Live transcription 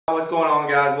What's going on,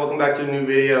 guys? Welcome back to a new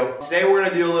video. Today we're going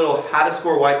to do a little how to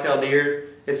score whitetail deer.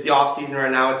 It's the off season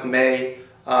right now. It's May.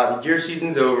 Deer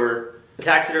season's over. The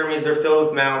taxidermies, they're filled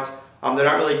with mounts. They're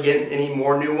not really getting any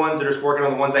more new ones. They're just working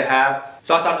on the ones they have.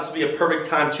 So I thought this would be a perfect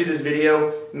time to this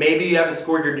video. Maybe you haven't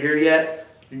scored your deer yet.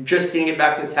 You're just getting it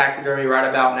back from the taxidermy right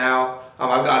about now.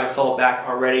 I've got a couple back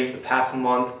already the past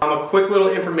month. A quick little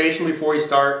information before we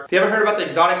start. If you haven't heard about the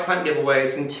exotic hunt giveaway,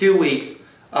 it's in 2 weeks.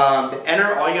 To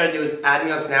enter, all you gotta do is add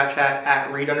me on Snapchat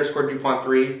at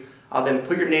read_DuPont3. I'll then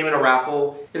put your name in a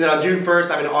raffle. And then on June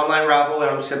 1st, I have an online raffle and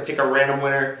I'm just gonna pick a random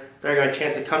winner. They're gonna have a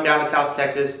chance to come down to South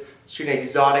Texas, shoot an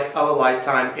exotic of a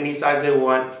lifetime, any size they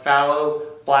want, fallow,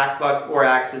 black buck, or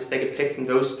axis. They can pick from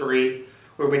those 3.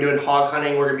 We're gonna be doing hog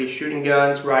hunting, we're gonna be shooting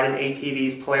guns, riding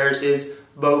ATVs, Polaris's,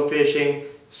 bow fishing,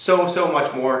 so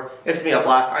much more. It's gonna be a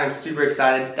blast. I am super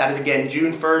excited. That is again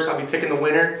June 1st. I'll be picking the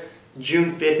winner.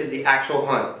 June 5th is the actual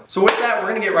hunt. So with that, we're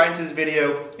gonna get right into this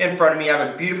video. In front of me, I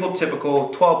have a beautiful typical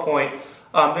 12 point.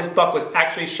 This buck was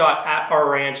actually shot at our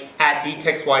ranch at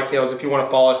DTEX Whitetails if you wanna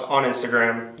follow us on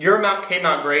Instagram. Your mount came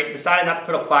out great. Decided not to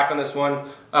put a plaque on this one.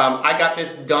 I got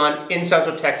this done in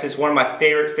Central Texas, one of my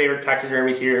favorite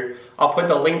taxidermies here. I'll put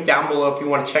the link down below if you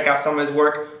wanna check out some of his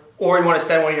work or you wanna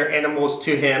send one of your animals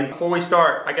to him. Before we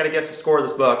start, I gotta guess the score of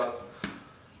this buck.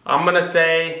 I'm gonna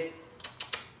say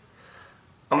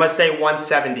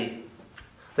 170.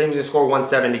 I think he's gonna score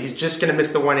 170. He's just gonna miss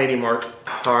the 180 mark.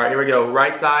 All right, here we go.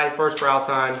 Right side, first brow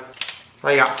tine.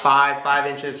 I got 5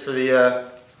 inches for the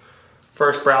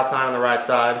first brow tine on the right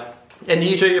side. And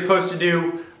usually you're supposed to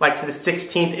do like to the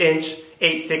 16th inch,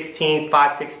 8/16,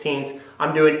 5/16.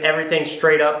 I'm doing everything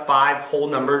straight up, 5 whole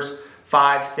numbers.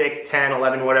 5, 6, 10,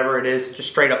 11, whatever it is, just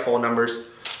straight up whole numbers.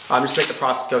 Just make the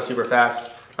process go super fast.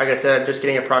 Like I said, just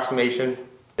getting approximation.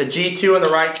 The G2 on the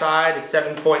right side is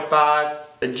 7.5.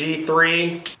 The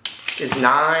G3 is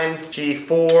 9.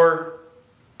 G4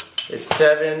 is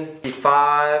 7.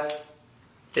 G5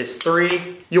 is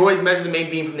 3. You always measure the main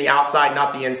beam from the outside,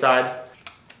 not the inside.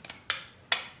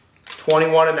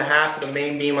 21.5 for the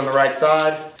main beam on the right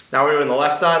side. Now we're doing the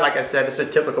left side. Like I said, this is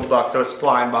a typical buck, so it's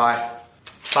flying by.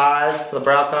 5 for the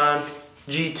brow tine.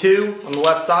 G2 on the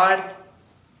left side.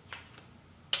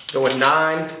 Going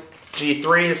 9.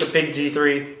 G3 is a big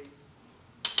G3.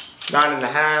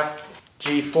 9.5.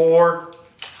 G4.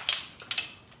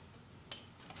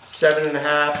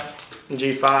 7.5. And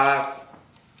G5.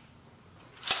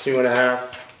 2.5.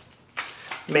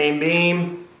 Main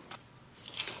beam.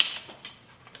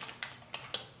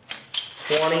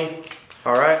 20.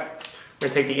 All right. I'm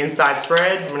gonna take the inside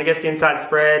spread. I'm gonna guess the inside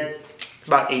spread. It's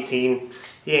about 18.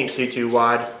 He ain't too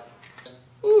wide.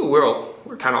 Ooh,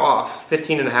 we're kind of off.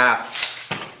 15.5.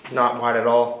 Not wide at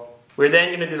all. We're then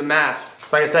going to do the mass. So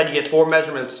like I said, you get 4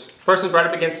 measurements. First one's right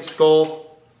up against the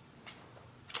skull.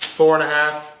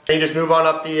 4.5. Then you just move on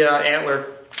up the antler.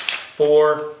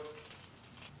 4.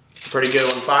 Pretty good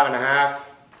one. 5.5.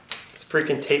 This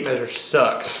freaking tape measure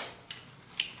sucks.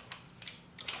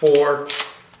 4.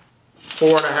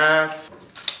 4.5.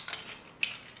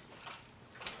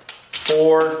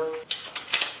 4,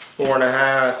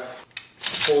 4.5,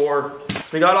 4.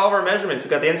 We got all of our measurements. We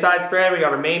got the inside spread, we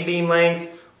got our main beam lengths,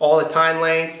 all the tine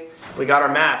lengths, we got our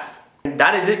mass. And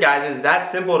that is it, guys. It's that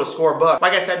simple to score a buck.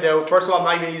 Like I said though, first of all, I'm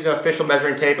not even using official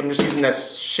measuring tape. I'm just using that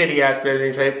shitty ass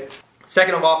measuring tape.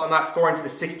 Second of all, I'm not scoring to the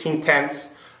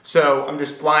 16/10ths. So I'm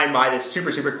just flying by this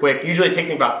super quick. Usually it takes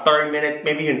me about 30 minutes,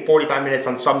 maybe even 45 minutes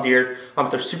on some deer.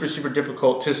 They're super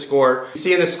difficult to score. You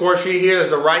see in the score sheet here,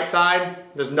 there's a right side,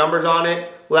 there's numbers on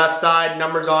it. Left side,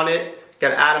 numbers on it.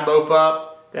 Gotta add them both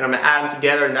up. Then I'm gonna add them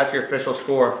together and that's your official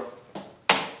score.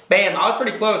 Bam, I was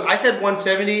pretty close. I said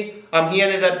 170. He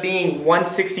ended up being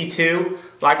 162.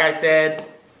 Like I said,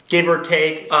 give or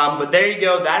take. But there you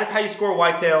go. That is how you score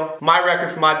whitetail. My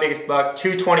record for my biggest buck,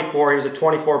 224. He was a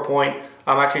 24 point.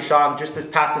 I actually shot him just this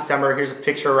past December. Here's a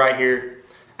picture right here.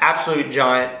 Absolute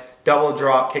giant. Double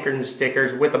drop, kickers and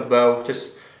stickers with a bow.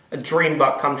 Just a dream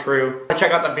buck come true.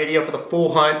 Check out the video for the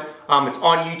full hunt. It's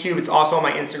on YouTube. It's also on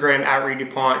my Instagram at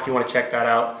read_DuPont if you want to check that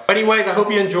out. But anyways, I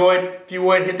hope you enjoyed. If you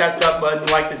would, hit that sub button,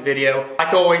 like this video.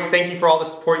 Like always, thank you for all the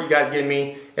support you guys give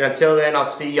me. And until then, I'll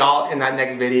see y'all in that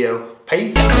next video.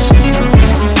 Peace.